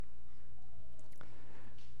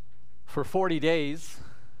For 40 days,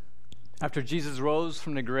 after Jesus rose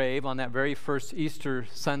from the grave on that very first Easter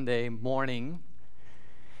Sunday morning,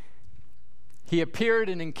 he appeared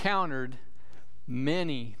and encountered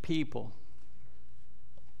many people.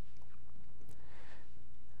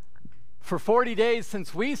 For 40 days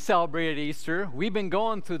since we celebrated Easter, we've been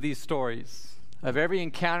going through these stories of every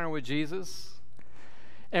encounter with Jesus.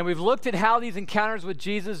 And we've looked at how these encounters with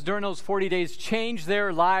Jesus during those 40 days changed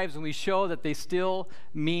their lives, and we show that they still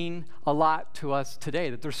mean a lot to us today,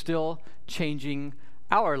 that they're still changing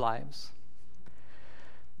our lives.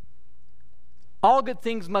 All good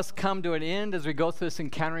things must come to an end as we go through this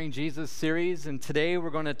Encountering Jesus series, and today we're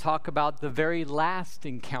going to talk about the very last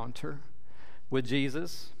encounter with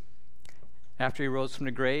Jesus after he rose from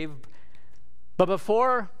the grave. But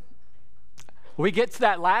before we get to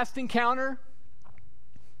that last encounter,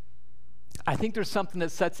 I think there's something that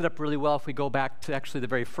sets it up really well if we go back to actually the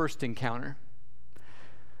very first encounter.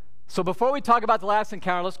 So before we talk about the last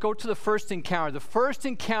encounter, let's go to the first encounter. The first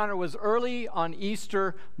encounter was early on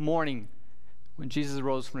Easter morning when Jesus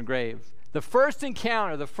rose from the grave. The first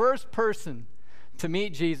encounter, the first person to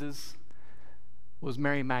meet Jesus was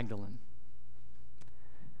Mary Magdalene.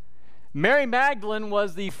 Mary Magdalene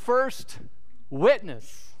was the first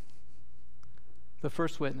witness. The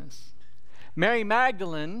first witness. Mary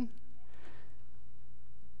Magdalene,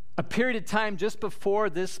 a period of time just before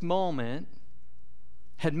this moment,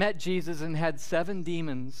 had met Jesus and had 7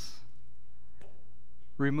 demons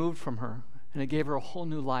removed from her, and it gave her a whole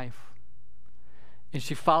new life. And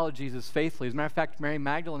she followed Jesus faithfully. As a matter of fact, Mary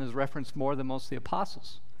Magdalene is referenced more than most of the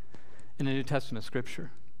apostles in the New Testament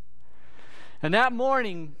scripture. And that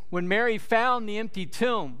morning, when Mary found the empty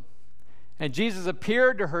tomb and Jesus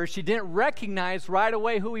appeared to her, she didn't recognize right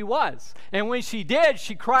away who he was. And when she did,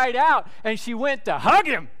 she cried out and she went to hug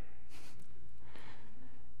him.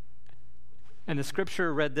 And the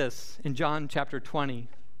scripture read this in John chapter 20.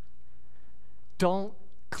 "Don't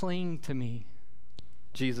cling to me,"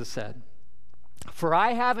 Jesus said, "for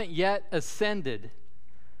I haven't yet ascended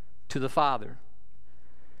to the Father.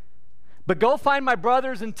 But go find my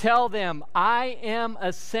brothers and tell them, I am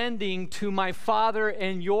ascending to my Father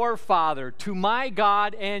and your Father, to my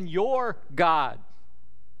God and your God."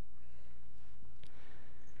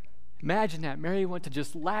 Imagine that. Mary went to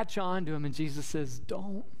just latch on to him, and Jesus says,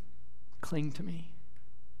 "Don't cling to me."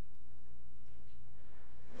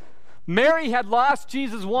 Mary had lost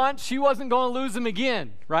Jesus once. She wasn't going to lose him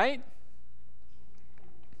again, right?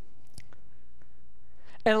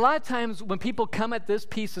 And a lot of times when people come at this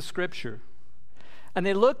piece of scripture and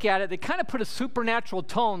they look at it, they kind of put a supernatural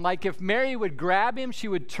tone. Like if Mary would grab him, she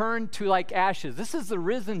would turn to like ashes. This is the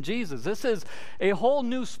risen Jesus. This is a whole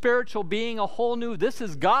new spiritual being, this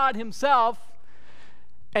is God himself.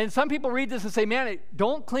 And some people read this and say, man,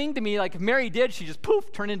 don't cling to me. Like if Mary did, she just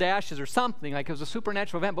poof, turned into ashes or something. Like it was a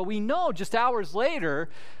supernatural event. But we know just hours later,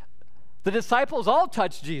 the disciples all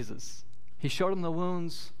touched Jesus. He showed them the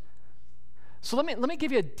wounds. So let me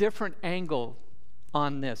give you a different angle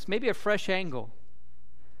on this, maybe a fresh angle.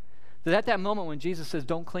 That at that moment when Jesus says,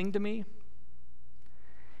 "Don't cling to me,"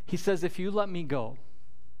 he says, if you let me go,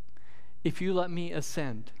 if you let me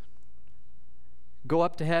ascend, go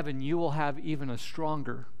up to heaven, you will have even a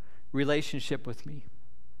stronger relationship with me,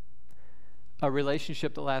 a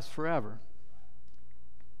relationship that lasts forever.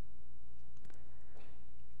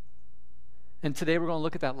 And today we're going to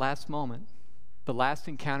look at that last moment, the last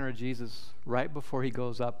encounter of Jesus right before he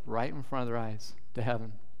goes up right in front of their eyes to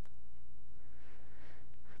heaven.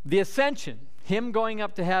 The ascension, him going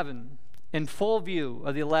up to heaven in full view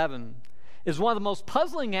of the 11, is one of the most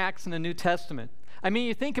puzzling acts in the New Testament. I mean,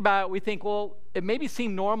 you think about it, we think, well, it maybe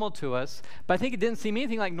seemed normal to us, but I think it didn't seem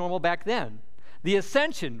anything like normal back then. The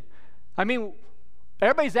ascension, I mean,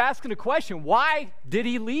 everybody's asking the question, why did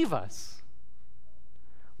he leave us?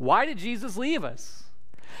 Why did Jesus leave us?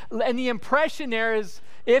 And the impression there is,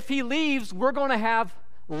 if he leaves, we're going to have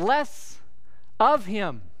less of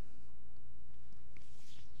him.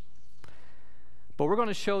 But we're going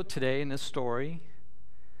to show today in this story,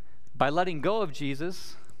 by letting go of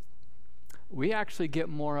Jesus, we actually get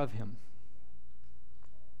more of him.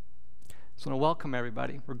 So I want to welcome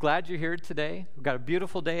everybody. We're glad you're here today. We've got a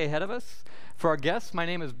beautiful day ahead of us. For our guests, my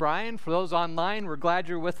name is Brian. For those online, we're glad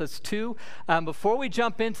you're with us too. Before we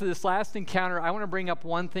jump into this last encounter, I want to bring up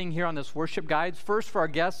one thing here on this worship guides. First, for our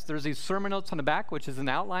guests, there's these sermon notes on the back, which is an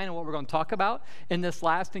outline of what we're going to talk about in this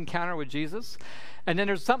last encounter with Jesus. And then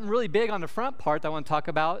there's something really big on the front part that I want to talk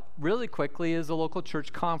about really quickly is the local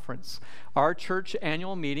church conference. Our church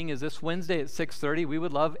annual meeting is this Wednesday at 6:30. We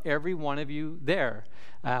would love every one of you there.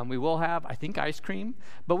 We will have, I think, ice cream,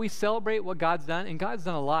 but we celebrate what God's done, and God's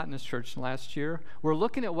done a lot in this church in the last year. We're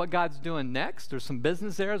looking at what God's doing next. There's some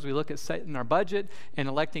business there as we look at setting our budget and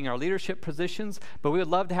electing our leadership positions, but we would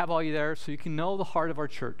love to have all you there so you can know the heart of our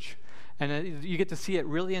church. And you get to see it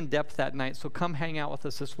really in depth that night. So come hang out with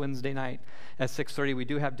us this Wednesday night at 6:30. We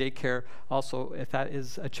do have daycare also if that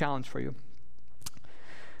is a challenge for you.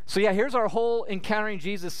 So yeah, here's our whole Encountering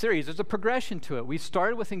Jesus series. There's a progression to it. We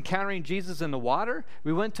started with encountering Jesus in the water.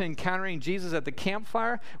 We went to encountering Jesus at the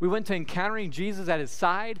campfire. We went to encountering Jesus at his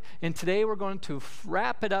side. And today we're going to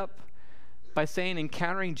wrap it up by saying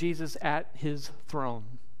encountering Jesus at his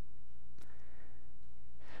throne.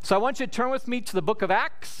 So I want you to turn with me to the book of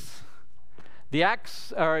Acts. The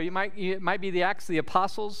Acts, or it might be the Acts of the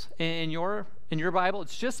Apostles in your Bible.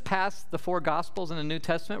 It's just past the 4 Gospels in the New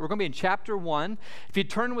Testament. We're going to be in chapter 1. If you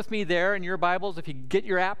turn with me there in your Bibles, if you get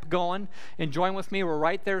your app going and join with me, we're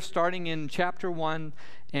right there starting in chapter 1,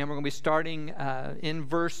 and we're going to be starting in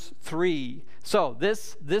verse 3. So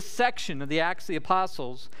this section of the Acts of the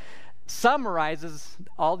Apostles summarizes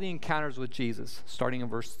all the encounters with Jesus, starting in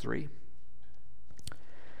verse 3.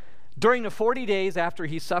 During the 40 days after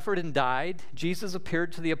he suffered and died, Jesus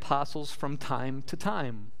appeared to the apostles from time to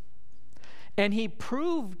time. And he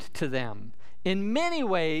proved to them in many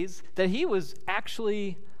ways that he was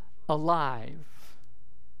actually alive.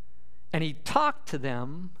 And he talked to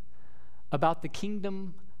them about the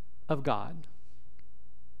kingdom of God.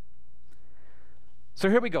 So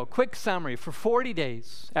here we go. Quick summary. For 40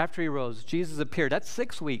 days after he rose, Jesus appeared. That's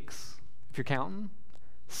 6 weeks, if you're counting.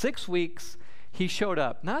 6 weeks. He showed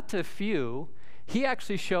up, not to a few, he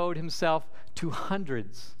actually showed himself to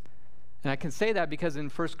hundreds. And I can say that because in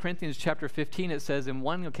 1 Corinthians chapter 15, it says, in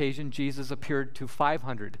one occasion, Jesus appeared to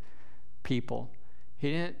 500 people.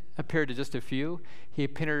 He didn't appear to just a few. He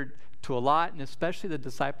appeared to a lot, and especially the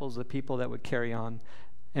disciples, the people that would carry on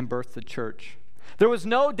and birth the church. There was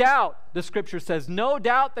no doubt, the scripture says, no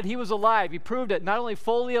doubt that he was alive. He proved it, not only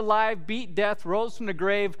fully alive, beat death, rose from the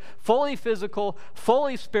grave, fully physical,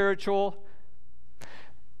 fully spiritual.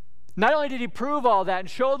 Not only did he prove all that and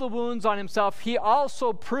show the wounds on himself, he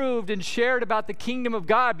also proved and shared about the kingdom of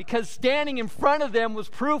God, because standing in front of them was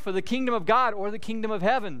proof of the kingdom of God or the kingdom of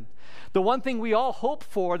heaven. The one thing we all hope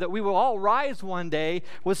for, that we will all rise one day,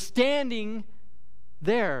 was standing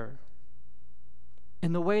there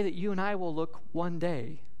in the way that you and I will look one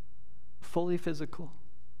day, fully physical,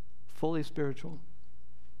 fully spiritual.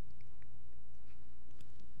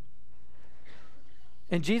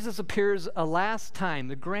 And Jesus appears a last time.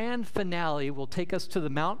 The grand finale will take us to the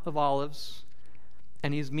Mount of Olives,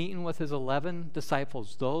 and he's meeting with his 11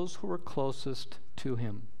 disciples, those who were closest to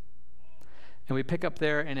him. And we pick up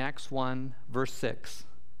there in Acts 1, verse 6.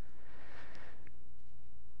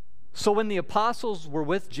 So when the apostles were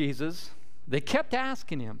with Jesus, they kept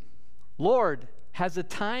asking him, Lord, has the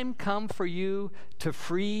time come for you to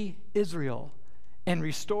free Israel and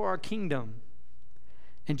restore our kingdom?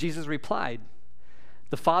 And Jesus replied,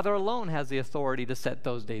 the Father alone has the authority to set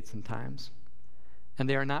those dates and times, and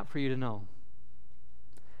they are not for you to know.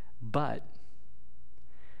 But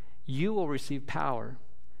you will receive power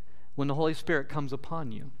when the Holy Spirit comes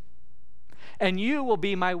upon you, and you will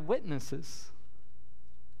be my witnesses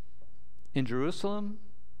in Jerusalem,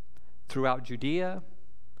 throughout Judea,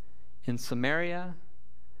 in Samaria,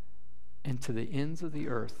 and to the ends of the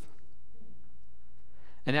earth.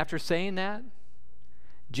 And after saying that,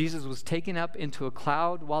 Jesus was taken up into a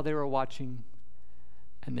cloud while they were watching,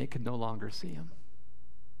 and they could no longer see him.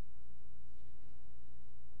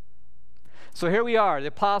 So here we are, the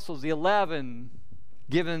apostles, the 11,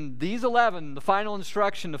 given these 11 the final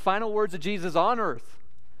instruction, the final words of Jesus on earth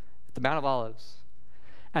at the Mount of Olives.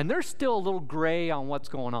 And they're still a little gray on what's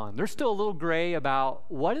going on. They're still a little gray about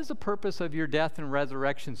what is the purpose of your death and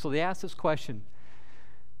resurrection. So they ask this question,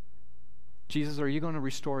 Jesus, are you going to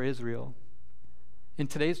restore Israel? In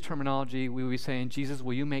today's terminology, we would be saying, Jesus,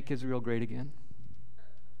 will you make Israel great again?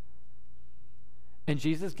 And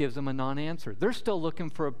Jesus gives them a non-answer. They're still looking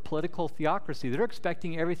for a political theocracy. They're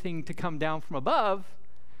expecting everything to come down from above.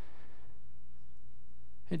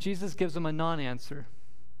 And Jesus gives them a non-answer.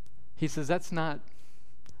 He says, that's not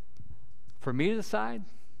for me to decide.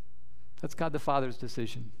 That's God the Father's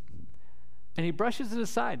decision. And he brushes it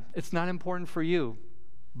aside. It's not important for you.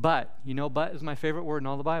 But, you know, but is my favorite word in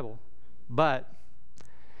all the Bible. But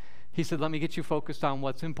he said, let me get you focused on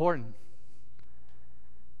what's important.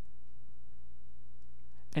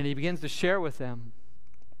 And he begins to share with them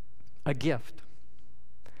a gift.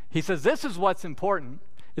 He says, this is what's important,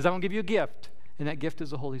 is I'm going to give you a gift, and that gift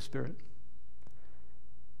is the Holy Spirit.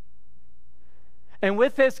 And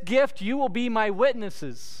with this gift, you will be my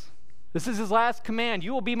witnesses. This is his last command.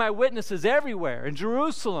 You will be my witnesses everywhere, in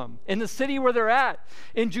Jerusalem, in the city where they're at,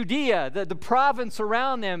 in Judea, the province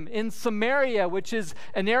around them, in Samaria, which is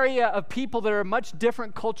an area of people that are much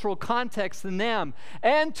different cultural context than them,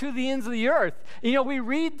 and to the ends of the earth. You know, we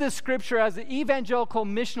read this scripture as an evangelical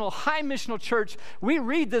missional, high missional church. We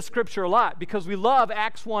read this scripture a lot because we love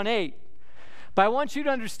Acts 1:8. But I want you to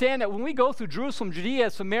understand that when we go through Jerusalem, Judea,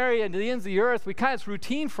 Samaria, and to the ends of the earth, it's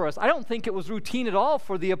routine for us. I don't think it was routine at all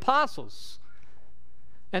for the apostles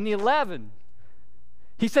and the 11.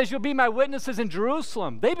 He says, you'll be my witnesses in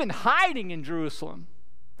Jerusalem. They've been hiding in Jerusalem.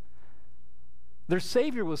 Their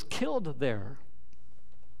Savior was killed there.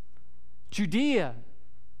 Judea.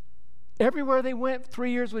 Everywhere they went 3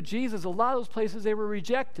 years with Jesus, a lot of those places they were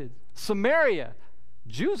rejected. Samaria.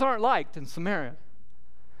 Jews aren't liked in Samaria.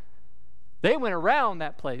 They went around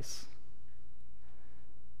that place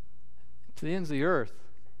to the ends of the earth.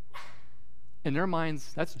 In their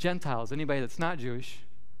minds, that's Gentiles, anybody that's not Jewish.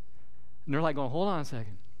 And they're like going, hold on a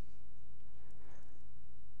second.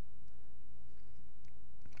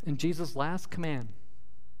 And Jesus' last command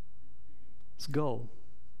is go.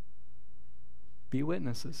 Be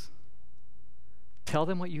witnesses. Tell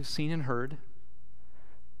them what you've seen and heard.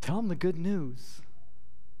 Tell them the good news.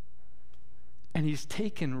 And he's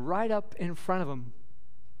taken right up in front of them.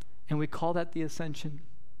 And we call that the ascension.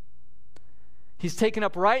 He's taken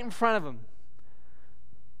up right in front of them.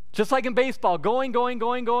 Just like in baseball, going,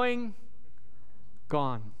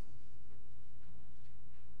 gone.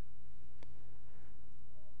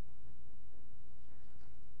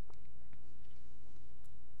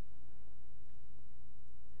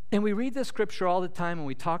 And we read this scripture all the time, and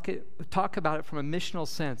we talk about it from a missional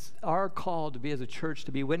sense. Our call to be as a church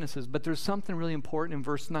to be witnesses. But there's something really important in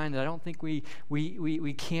verse 9 that I don't think we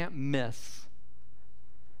can't miss.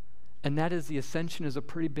 And that is the ascension is a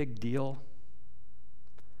pretty big deal.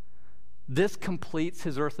 This completes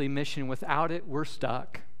his earthly mission. Without it, we're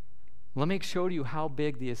stuck. Let me show you how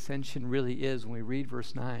big the ascension really is when we read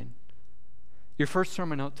verse 9. Your first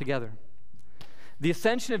sermon note together. The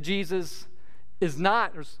ascension of Jesus is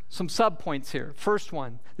not, there's some subpoints here. First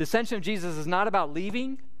one, the ascension of Jesus is not about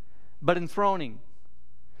leaving, but enthroning.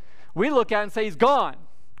 We look at it and say he's gone.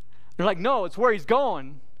 They're like, no, it's where he's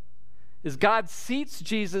going. Is God seats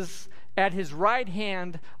Jesus at his right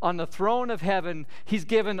hand on the throne of heaven. He's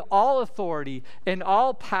given all authority and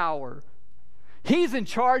all power. He's in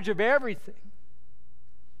charge of everything.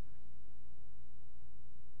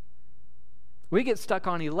 We get stuck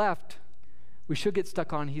on he left. We should get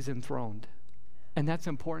stuck on he's enthroned. And that's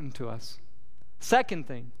important to us. Second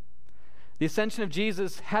thing, the ascension of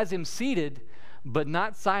Jesus has him seated, but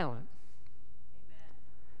not silent. Amen.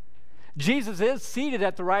 Jesus is seated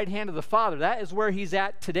at the right hand of the Father. That is where he's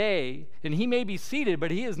at today. And he may be seated,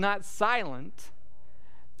 but he is not silent,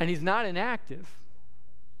 and he's not inactive.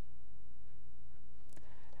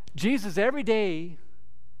 Jesus every day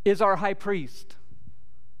is our high priest.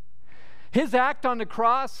 His act on the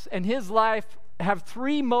cross and his life have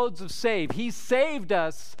three modes of save. He saved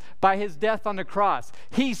us by his death on the cross.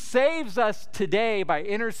 He saves us today by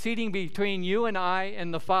interceding between you and I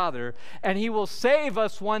and the Father, and he will save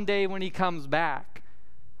us one day when he comes back.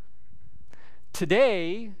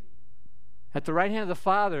 Today, at the right hand of the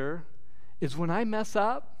Father, is when I mess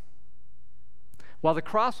up. While the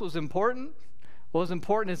cross was important, what was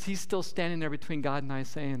important is he's still standing there between God and I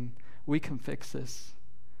saying, we can fix this.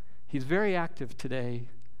 He's very active today.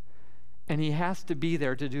 And he has to be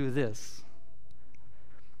there to do this.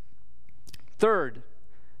 Third,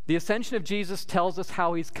 the ascension of Jesus tells us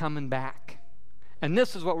how he's coming back. And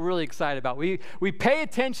this is what we're really excited about. We pay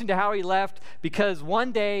attention to how he left because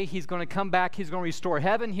one day he's going to come back. He's going to restore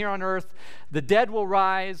heaven here on earth. The dead will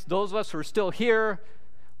rise. Those of us who are still here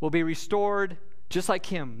will be restored just like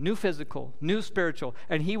him. New physical, new spiritual.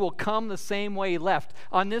 And he will come the same way he left.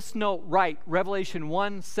 On this note, write Revelation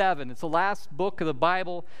 1:7. It's the last book of the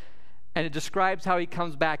Bible. And it describes how he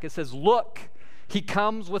comes back. It says, look, he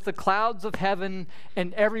comes with the clouds of heaven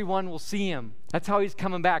and everyone will see him. That's how he's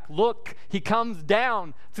coming back. Look, he comes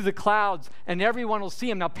down through the clouds and everyone will see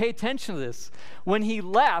him. Now pay attention to this. When he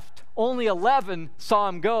left, only 11 saw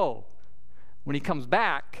him go. When he comes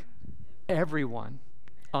back, everyone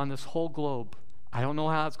on this whole globe. I don't know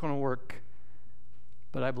how it's going to work,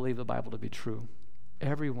 but I believe the Bible to be true.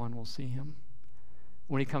 Everyone will see him.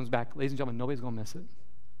 When he comes back, ladies and gentlemen, nobody's going to miss it.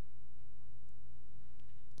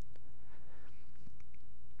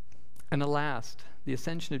 And the last, the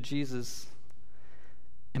ascension of Jesus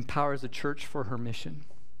empowers the church for her mission.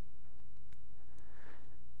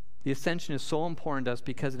 The ascension is so important to us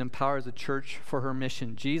because it empowers the church for her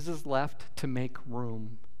mission. Jesus left to make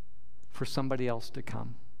room for somebody else to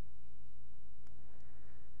come.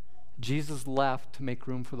 Jesus left to make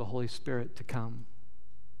room for the Holy Spirit to come.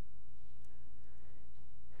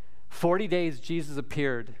 40 days Jesus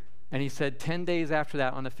appeared, and he said 10 days after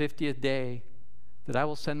that, on the 50th day, that I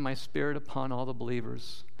will send my Spirit upon all the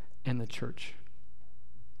believers in the church.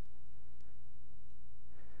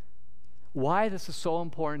 Why this is so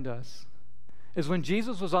important to us is when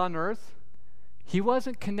Jesus was on earth, he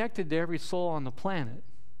wasn't connected to every soul on the planet.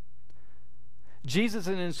 Jesus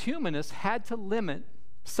in his humanness had to limit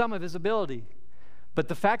some of his ability. But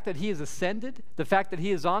the fact that he is ascended, the fact that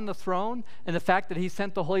he is on the throne, and the fact that he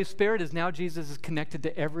sent the Holy Spirit is now Jesus is connected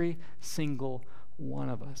to every single one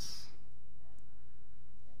of us.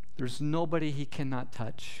 There's nobody he cannot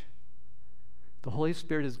touch. The Holy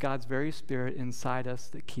Spirit is God's very Spirit inside us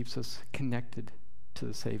that keeps us connected to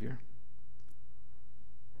the Savior.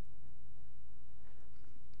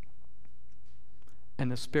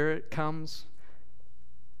 And the Spirit comes,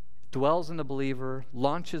 dwells in the believer,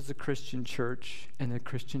 launches the Christian church, and the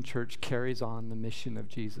Christian church carries on the mission of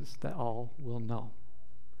Jesus that all will know.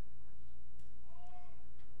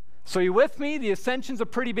 So are you with me? The ascension's a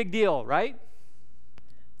pretty big deal, right?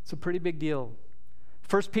 It's a pretty big deal.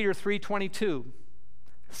 1 Peter 3:22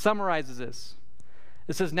 summarizes this.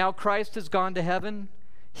 It says, "Now Christ has gone to heaven.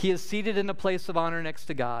 He is seated in a place of honor next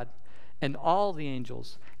to God, and all the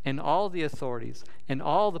angels, and all the authorities, and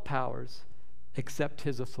all the powers accept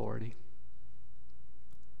his authority."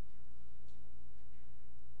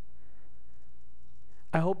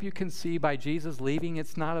 I hope you can see by Jesus leaving,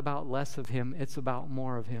 it's not about less of him, it's about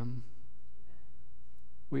more of him.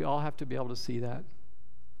 We all have to be able to see that.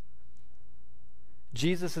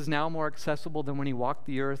 Jesus is now more accessible than when he walked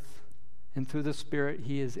the earth, and through the Spirit,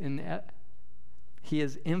 he is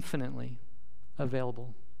infinitely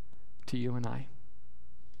available to you and I.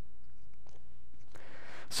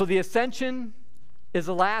 So the ascension is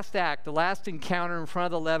the last act, the last encounter in front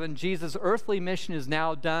of the 11. Jesus' earthly mission is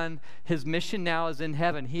now done. His mission now is in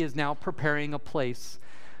heaven. He is now preparing a place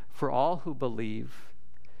for all who believe.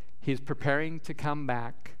 He is preparing to come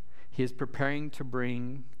back. He is preparing to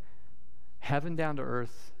bring heaven down to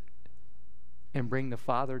earth and bring the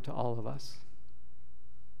Father to all of us.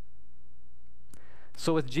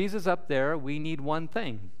 So with Jesus up there, we need one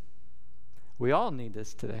thing. We all need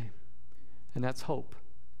this today, and that's hope.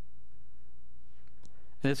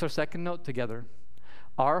 And it's our second note together.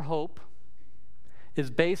 Our hope is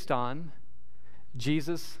based on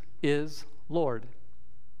Jesus is Lord.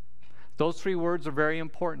 Those three words are very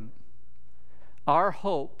important. Our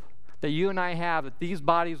hope that you and I have, that these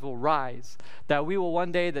bodies will rise, that we will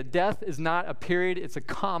one day, that death is not a period, it's a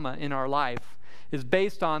comma in our life, is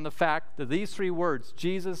based on the fact that these three words,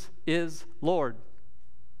 Jesus is Lord.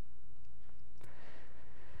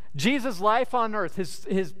 Jesus' life on earth,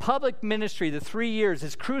 his public ministry, the 3 years,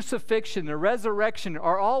 his crucifixion, the resurrection,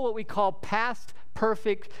 are all what we call past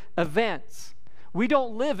perfect events. We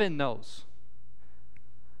don't live in those.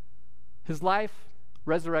 His life,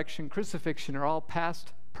 resurrection, crucifixion are all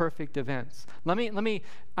past perfect events.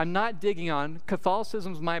 I'm not digging on,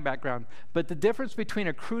 Catholicism's my background, but the difference between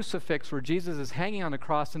a crucifix where Jesus is hanging on the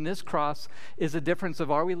cross and this cross is a difference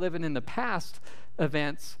of, are we living in the past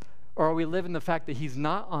events, or are we living the fact that he's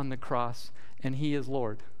not on the cross and he is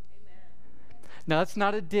Lord? Amen. Now, that's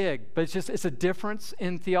not a dig, but it's a difference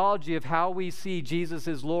in theology of how we see Jesus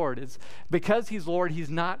as Lord. It's because he's Lord, he's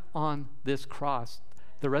not on this cross.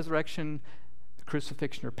 The resurrection, the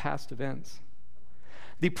crucifixion are past events.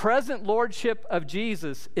 The present lordship of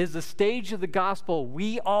Jesus is the stage of the gospel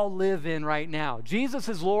we all live in right now. Jesus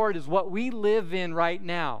as Lord is what we live in right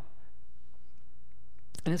now.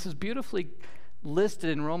 And this is beautifully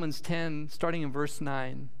listed in Romans 10, starting in verse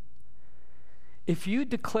 9. If you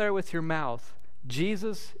declare with your mouth,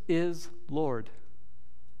 Jesus is Lord,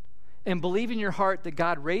 and believe in your heart that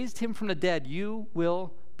God raised him from the dead, you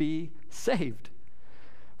will be saved.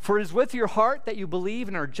 For it is with your heart that you believe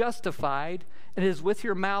and are justified, and it is with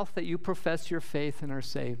your mouth that you profess your faith and are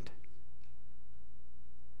saved.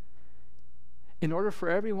 In order for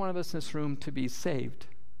every one of us in this room to be saved,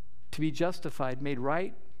 to be justified, made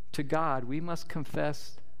right to God, we must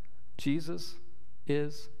confess Jesus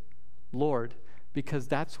is Lord, because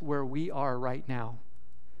that's where we are right now.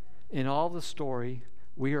 In all the story,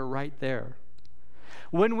 we are right there.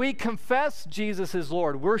 When we confess Jesus is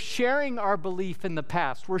Lord, we're sharing our belief in the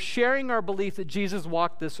past. We're sharing our belief that Jesus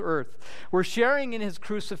walked this earth. We're sharing in his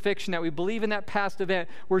crucifixion that we believe in that past event.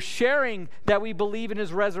 We're sharing that we believe in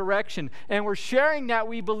his resurrection. And we're sharing that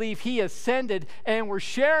we believe he ascended. And we're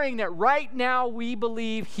sharing that right now we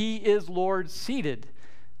believe he is Lord, seated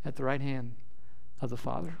at the right hand of the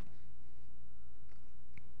Father.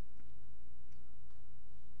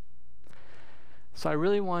 So I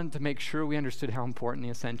really wanted to make sure we understood how important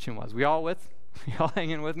the ascension was. We all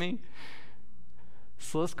hanging with me?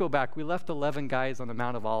 So let's go back. We left 11 guys on the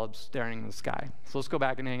Mount of Olives staring in the sky. So let's go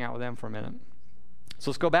back and hang out with them for a minute. So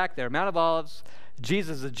let's go back there. Mount of Olives.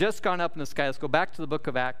 Jesus has just gone up in the sky. Let's go back to the book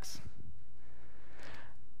of Acts.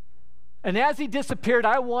 And as he disappeared,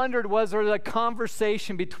 I wondered, was there a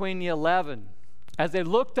conversation between the 11? As they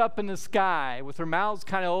looked up in the sky with their mouths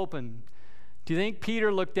kind of open, do you think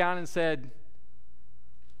Peter looked down and said,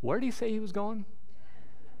 where did he say he was going?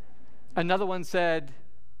 Another one said,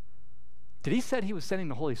 did he say he was sending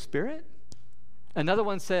the Holy Spirit? Another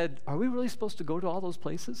one said, are we really supposed to go to all those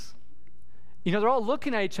places? You know, they're all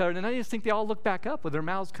looking at each other, and I just think they all look back up with their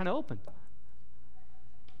mouths kind of open.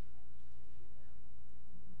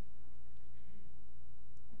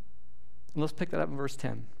 And let's pick that up in verse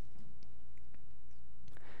 10.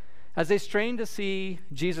 As they strained to see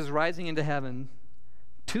Jesus rising into heaven,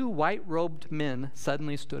 2 white-robed men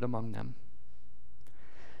suddenly stood among them.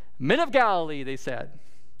 Men of Galilee, they said,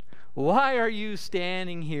 why are you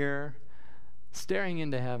standing here staring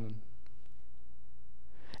into heaven?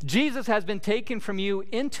 Jesus has been taken from you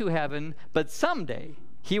into heaven, but someday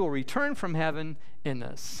he will return from heaven in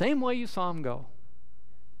the same way you saw him go.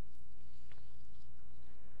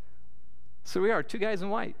 So we are 2 guys in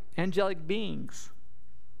white, angelic beings.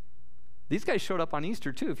 These guys showed up on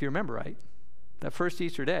Easter too, if you remember right. That first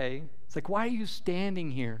Easter day, it's like, why are you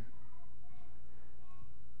standing here?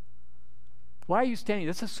 Why are you standing?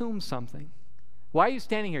 This assumes something. Why are you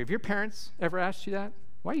standing here? Have your parents ever asked you that?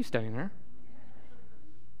 Why are you standing there?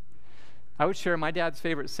 I would share my dad's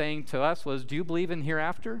favorite saying to us was, do you believe in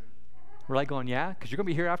hereafter? We're like going, yeah, because you're going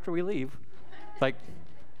to be here after we leave. Like,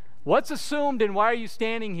 what's assumed and why are you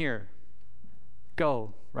standing here?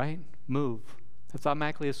 Go, right? Move. That's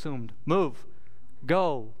automatically assumed. Move.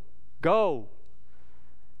 Go. Go.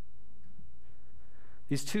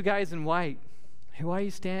 These 2 guys in white, hey, why are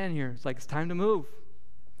you standing here? It's like, it's time to move.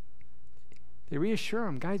 They reassure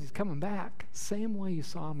him, guys, he's coming back. Same way you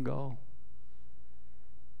saw him go.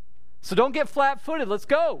 So don't get flat-footed. Let's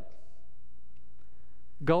go.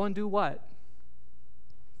 Go and do what?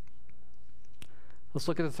 Let's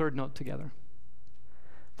look at the third note together.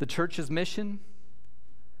 The church's mission,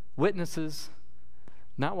 witnesses,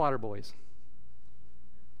 not water boys.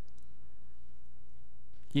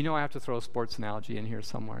 You know I have to throw a sports analogy in here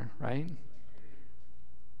somewhere, right?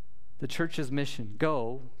 The church's mission,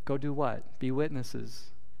 go do what? Be witnesses.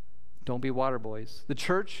 Don't be water boys. The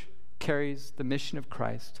church carries the mission of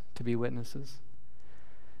Christ to be witnesses.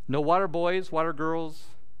 No water boys, water girls,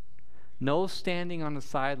 no standing on the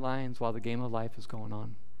sidelines while the game of life is going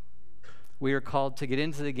on. We are called to get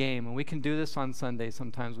into the game, and we can do this on Sunday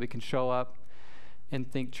sometimes. We can show up and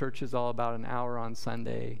think church is all about an hour on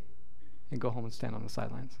Sunday and go home and stand on the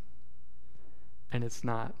sidelines. And it's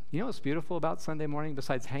not. You know what's beautiful about Sunday morning,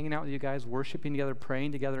 besides hanging out with you guys, worshiping together,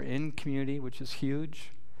 praying together in community, which is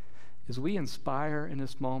huge, is we inspire in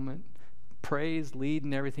this moment, praise, lead,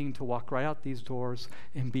 and everything to walk right out these doors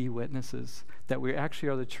and be witnesses that we actually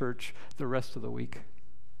are the church the rest of the week.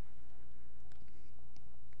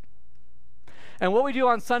 And what we do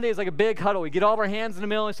on Sunday is like a big huddle. We get all of our hands in the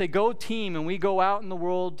middle and say, go team, and we go out in the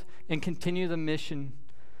world and continue the mission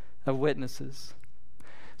of witnesses.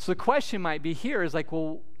 So the question might be here is like,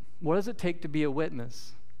 well, what does it take to be a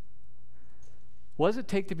witness? What does it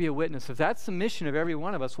take to be a witness? If that's the mission of every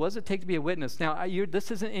one of us, what does it take to be a witness? Now, this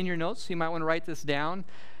isn't in your notes, so you might want to write this down.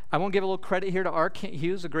 I won't give a little credit here to R. Kent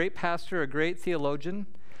Hughes, a great pastor, a great theologian.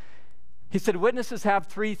 He said witnesses have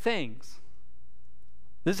 3 things.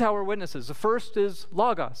 This is how we're witnesses. The first is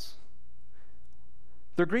logos.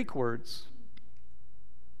 They're Greek words.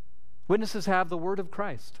 Witnesses have the word of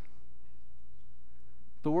Christ,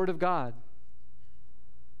 the word of God,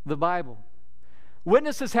 the Bible.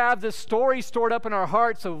 Witnesses have this story stored up in our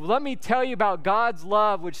hearts of, let me tell you about God's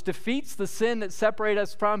love, which defeats the sin that separates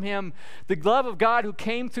us from him, the love of God who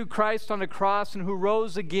came through Christ on the cross and who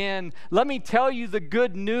rose again. Let me tell you the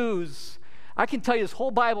good news. I can tell you this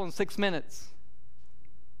whole Bible in 6 minutes.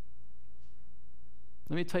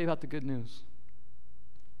 Let me tell you about the good news.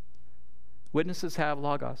 Witnesses have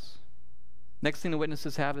logos. Next thing the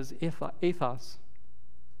witnesses have is ethos.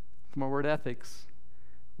 From our word ethics.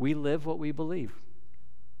 We live what we believe.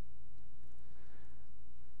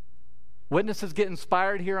 Witnesses get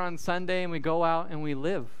inspired here on Sunday, and we go out and we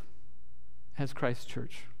live as Christ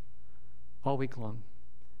Church all week long.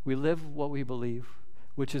 We live what we believe,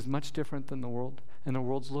 which is much different than the world, and the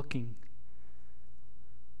world's looking.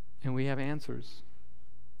 And we have answers.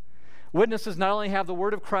 Witnesses not only have the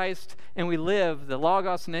word of Christ, and we live the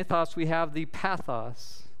logos and ethos, we have the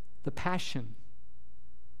pathos, the passion.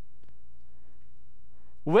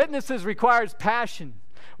 Witnesses requires passion.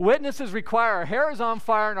 Witnesses require our hair is on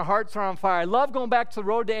fire and our hearts are on fire. I love going back to the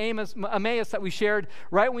road to Emmaus that we shared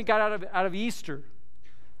right when we got out of Easter,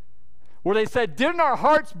 where they said, didn't our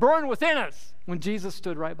hearts burn within us when Jesus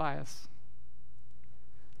stood right by us?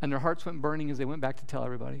 And their hearts went burning as they went back to tell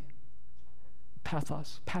everybody.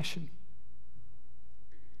 Pathos, passion.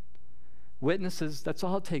 Witnesses, that's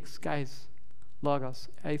all it takes, guys. Logos,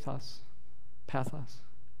 ethos, pathos.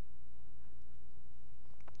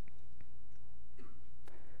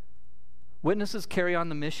 Witnesses carry on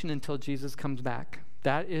the mission until Jesus comes back.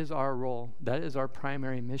 That is our role. That is our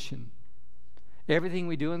primary mission. Everything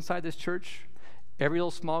we do inside this church, every little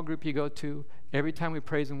small group you go to, every time we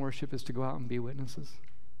praise and worship is to go out and be witnesses.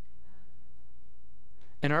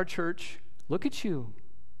 In our church, look at you.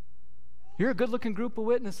 You're a good-looking group of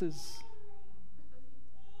witnesses.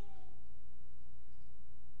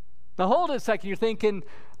 Now hold it a second. You're thinking,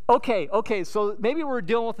 okay, so maybe we're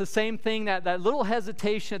dealing with the same thing, that little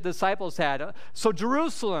hesitation that the disciples had. So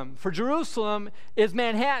Jerusalem is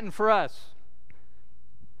Manhattan for us.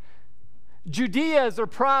 Judea is our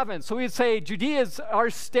province. So we'd say Judea is our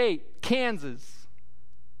state, Kansas.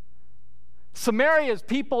 Samaria is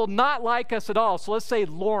people not like us at all. So let's say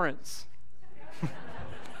Lawrence.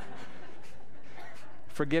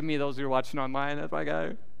 Forgive me, those who are watching online. That's my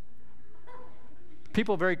guy.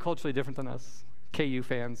 People very culturally different than us. KU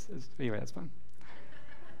fans. Anyway, that's fun.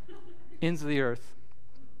 Ends of the earth.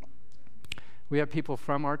 We have people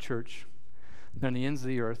from our church. They're on the ends of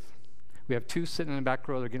the earth. We have 2 sitting in the back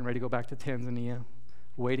row. They're getting ready to go back to Tanzania.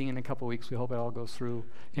 Waiting in a couple weeks. We hope it all goes through.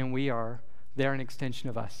 And they're an extension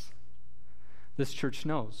of us. This church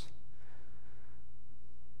knows.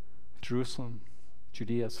 Jerusalem,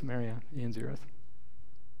 Judea, Samaria, the ends of the earth.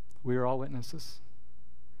 We are all witnesses.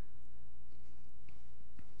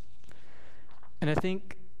 And I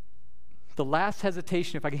think the last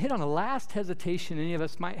hesitation, if I can hit on the last hesitation any of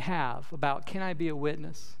us might have about can I be a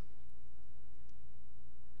witness,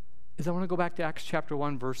 is I want to go back to Acts chapter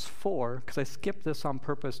 1, verse 4, because I skipped this on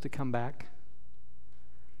purpose to come back.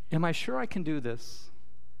 Am I sure I can do this?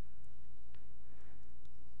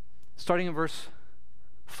 Starting in verse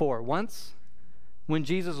 4. Once, when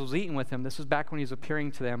Jesus was eating with them, this is back when he was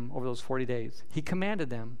appearing to them over those 40 days, he commanded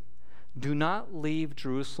them, do not leave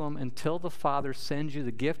Jerusalem until the Father sends you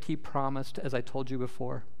the gift he promised, as I told you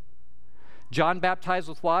before. John baptized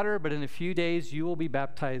with water, but in a few days you will be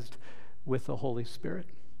baptized with the Holy Spirit.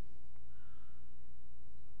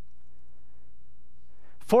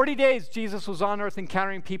 40 days Jesus was on earth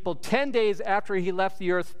encountering people. 10 days after he left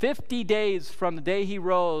the earth, 50 days from the day he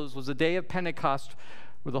rose was the day of Pentecost,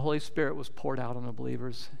 where the Holy Spirit was poured out on the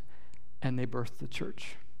believers, and they birthed the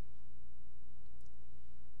church.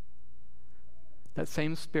 That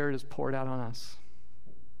same Spirit is poured out on us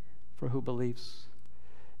for who believes.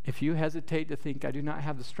 If you hesitate to think, I do not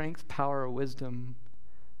have the strength, power, or wisdom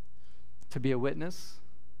to be a witness,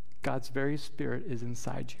 God's very Spirit is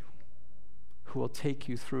inside you, who will take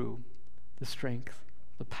you through the strength,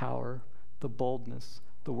 the power, the boldness,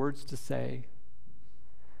 the words to say.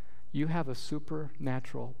 You have a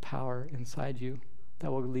supernatural power inside you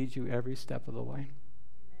that will lead you every step of the way.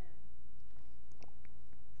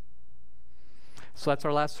 So that's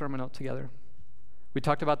our last sermon note together. We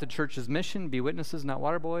talked about the church's mission, be witnesses, not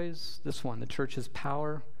water boys. This one, the church's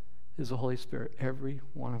power is the Holy Spirit. Every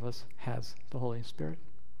one of us has the Holy Spirit.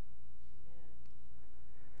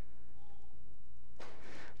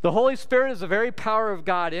 The Holy Spirit is the very power of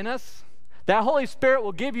God in us. That Holy Spirit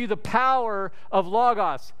will give you the power of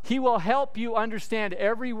Logos. He will help you understand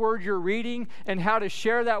every word you're reading and how to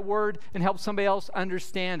share that word and help somebody else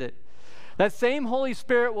understand it. That same Holy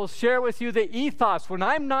Spirit will share with you the ethos. When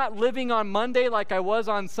I'm not living on Monday like I was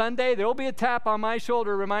on Sunday, there will be a tap on my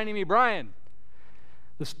shoulder reminding me, Brian,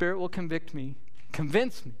 the Spirit will convict me,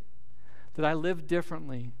 convince me that I live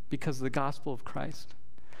differently because of the gospel of Christ.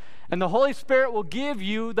 And the Holy Spirit will give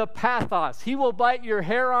you the pathos. He will light your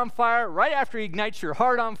hair on fire right after he ignites your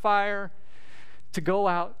heart on fire to go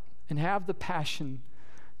out and have the passion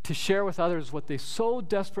to share with others what they so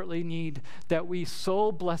desperately need that we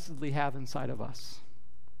so blessedly have inside of us.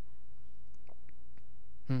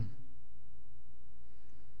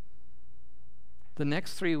 The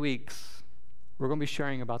next 3 weeks, we're going to be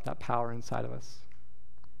sharing about that power inside of us.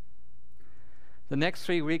 The next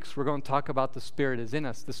 3 weeks, we're going to talk about the Spirit is in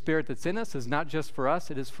us. The Spirit that's in us is not just for us,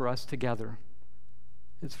 it is for us together.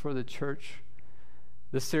 It's for the church.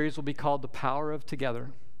 This series will be called The Power of Together.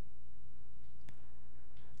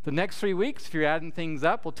 The next 3 weeks, if you're adding things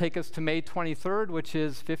up, will take us to May 23rd, which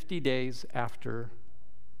is 50 days after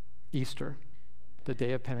Easter, the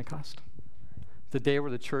day of Pentecost, the day where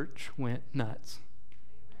the church went nuts.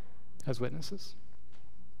 as witnesses.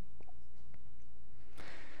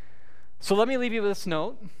 So let me leave you with this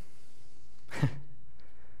note.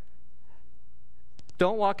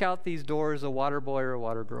 Don't walk out these doors a water boy or a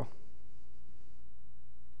water girl.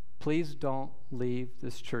 Please don't leave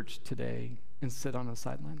this church today and sit on the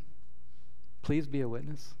sideline. Please be a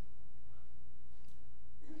witness.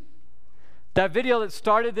 That video that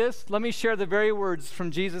started this, let me share the very words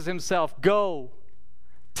from Jesus himself. Go,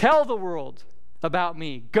 tell the world about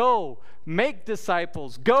me. Go, make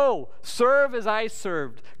disciples. Go, serve as I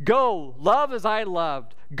served. Go, love as I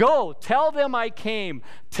loved. Go, tell them I came.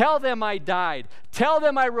 Tell them I died. Tell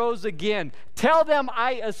them I rose again. Tell them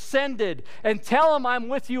I ascended. And tell them I'm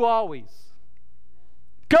with you always.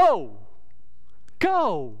 Go,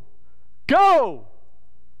 go, go,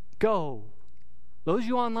 go. Those of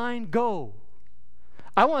you online, go.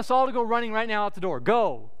 I want us all to go running right now out the door.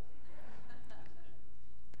 Go.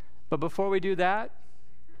 But before we do that,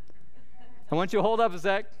 I want you to hold up a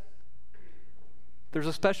sec. There's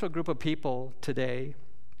a special group of people today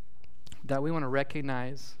that we want to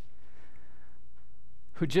recognize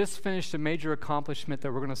who just finished a major accomplishment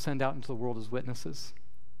that we're going to send out into the world as witnesses,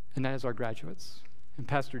 and that is our graduates. And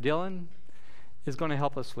Pastor Dylan is going to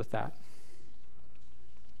help us with that.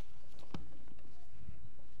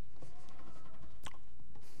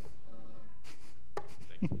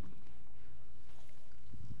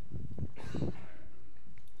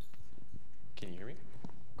 Can you hear me?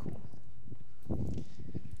 Cool.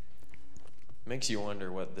 Makes you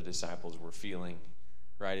wonder what the disciples were feeling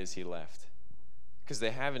right as he left. Because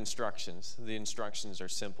they have instructions. The instructions are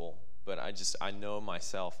simple, but I know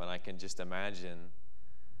myself, and I can just imagine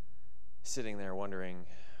sitting there wondering,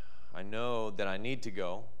 I know that I need to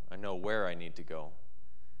go. I know where I need to go.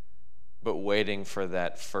 But waiting for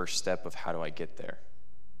that first step of how do I get there?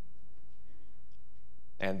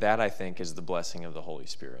 And that, I think, is the blessing of the Holy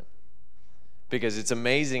Spirit. Because it's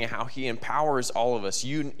amazing how he empowers all of us,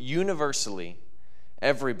 universally,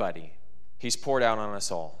 everybody. He's poured out on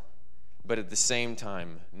us all. But at the same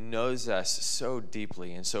time, knows us so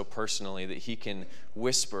deeply and so personally that he can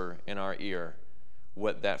whisper in our ear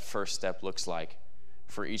what that first step looks like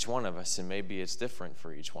for each one of us. And maybe it's different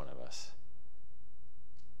for each one of us.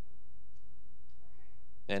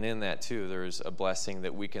 And in that, too, there's a blessing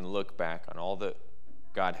that we can look back on all that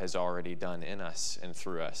God has already done in us and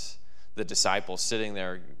through us. The disciples sitting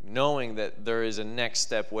there knowing that there is a next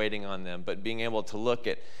step waiting on them, but being able to look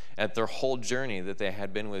at their whole journey that they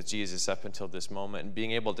had been with Jesus up until this moment and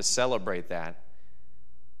being able to celebrate that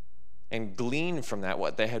and glean from that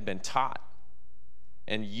what they had been taught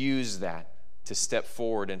and use that to step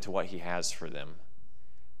forward into what he has for them.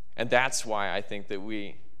 And that's why I think that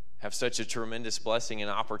we have such a tremendous blessing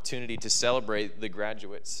and opportunity to celebrate the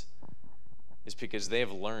graduates, is because they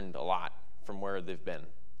have learned a lot from where they've been.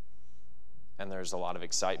 And there's a lot of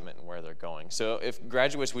excitement in where they're going. So if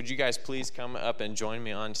graduates, would you guys please come up and join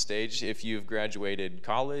me on stage if you've graduated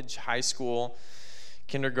college, high school,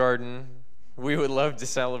 kindergarten. We would love to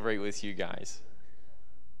celebrate with you guys.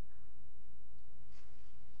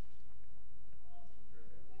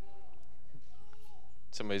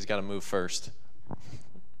 Somebody's got to move first.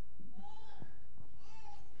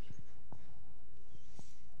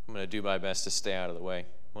 I'm going to do my best to stay out of the way.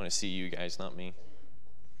 I want to see you guys, not me.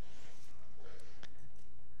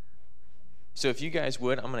 So if you guys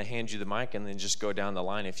would, I'm going to hand you the mic and then just go down the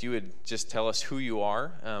line. If you would just tell us who you are,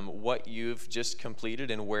 what you've just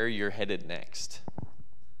completed, and where you're headed next.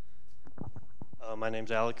 My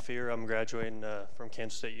name's Alec Fear. I'm graduating from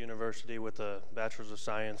Kansas State University with a Bachelor's of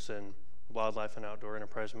Science in Wildlife and Outdoor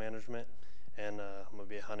Enterprise Management, and I'm going to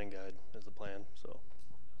be a hunting guide is the plan. So.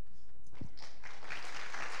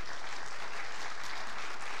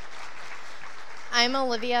 I'm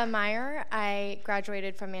Olivia Meyer. I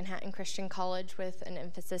graduated from Manhattan Christian College with an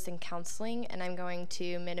emphasis in counseling, and I'm going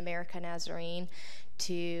to Mid-America Nazarene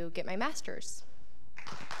to get my master's.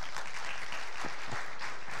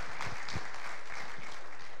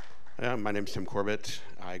 My name's Tim Corbett.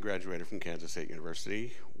 I graduated from Kansas State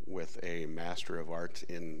University with a Master of Arts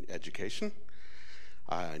in Education,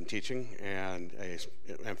 in teaching, and an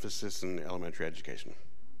emphasis in elementary education.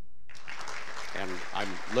 And I'm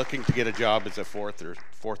looking to get a job as a fourth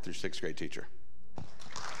through sixth grade teacher.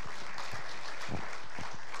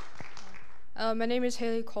 My name is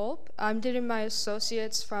Haley Kolb. I'm doing my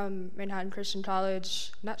associates from Manhattan Christian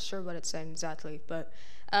College. Not sure what it's in exactly, but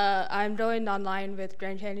I'm going online with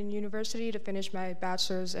Grand Canyon University to finish my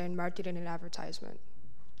bachelor's in marketing and advertisement.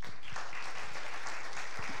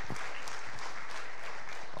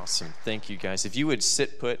 Awesome. Thank you, guys. If you would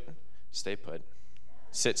sit put, stay put,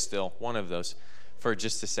 sit still, one of those, for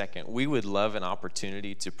just a second, we would love an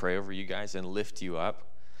opportunity to pray over you guys and lift you up.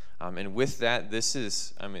 And with that, this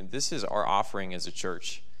is our offering as a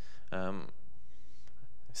church.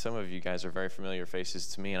 Some of you guys are very familiar faces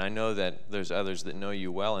to me, and I know that there's others that know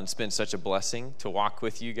you well, and it's been such a blessing to walk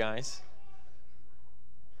with you guys.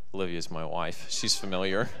 Olivia's my wife. She's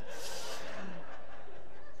familiar.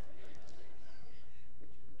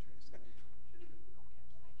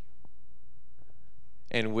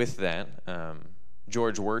 And with that,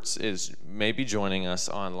 George Wirtz is maybe joining us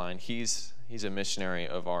online. He's a missionary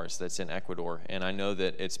of ours that's in Ecuador, and I know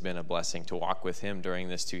that it's been a blessing to walk with him during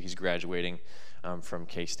this too. He's graduating from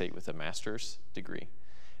K-State with a master's degree.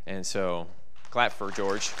 And so, clap for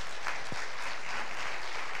George.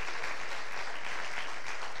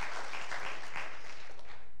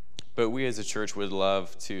 But we as a church would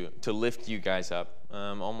love to lift you guys up,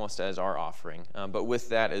 almost as our offering. But with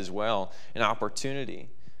that as well, an opportunity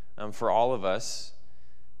for all of us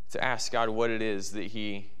to ask God what it is that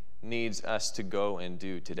he needs us to go and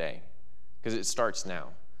do today. Because it starts now.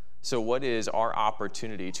 So what is our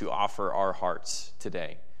opportunity to offer our hearts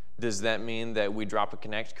today? Does that mean that we drop a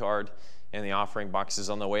Connect card in the offering boxes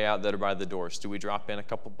on the way out that are by the doors? Do we drop in a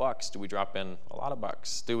couple bucks? Do we drop in a lot of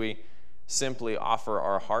bucks? Do we simply offer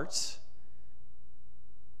our hearts?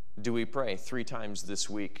 Do we pray 3 times this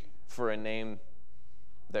week for a name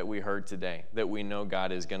that we heard today, that we know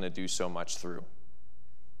God is going to do so much through?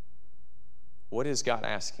 What is God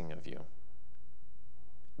asking of you?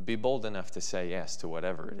 Be bold enough to say yes to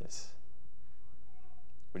whatever it is.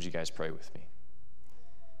 Would you guys pray with me?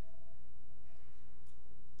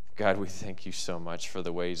 God, we thank you so much for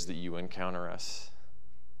the ways that you encounter us,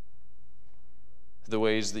 the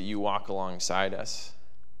ways that you walk alongside us,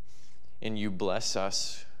 and you bless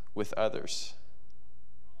us with others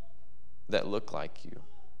that look like you,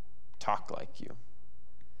 talk like you,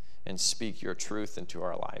 and speak your truth into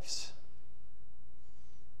our lives.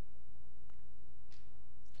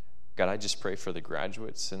 God, I just pray for the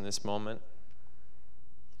graduates in this moment.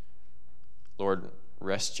 Lord,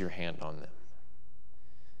 rest your hand on them.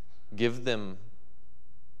 Give them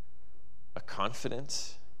a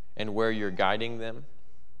confidence in where you're guiding them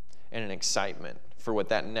and an excitement for what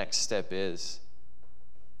that next step is.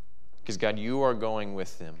 Because, God, you are going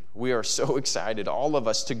with them. We are so excited, all of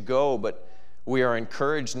us, to go, but we are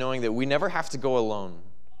encouraged knowing that we never have to go alone.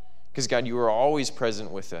 Because, God, you are always present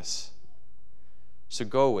with us. So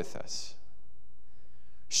go with us.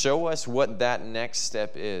 Show us what that next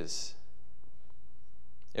step is.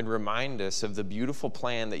 And remind us of the beautiful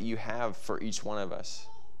plan that you have for each one of us.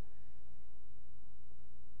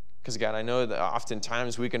 Because, God, I know that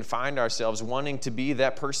oftentimes we can find ourselves wanting to be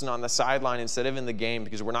that person on the sideline instead of in the game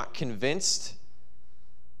because we're not convinced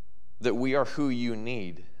that we are who you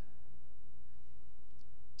need.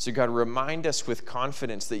 So, God, remind us with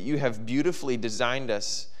confidence that you have beautifully designed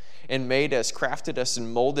us and made us, crafted us,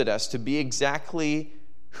 and molded us to be exactly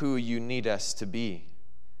who you need us to be.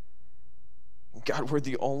 God, we're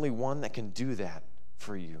the only one that can do that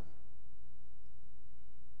for you.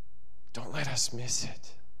 Don't let us miss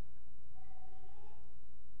it.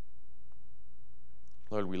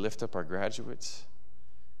 Lord, we lift up our graduates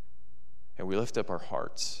and we lift up our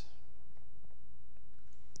hearts.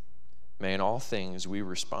 May in all things we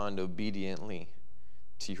respond obediently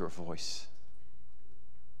to your voice.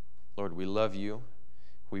 Lord, we love you.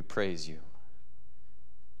 We praise you.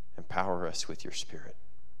 Empower us with your Spirit.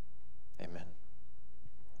 Amen.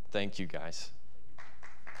 Thank you, guys.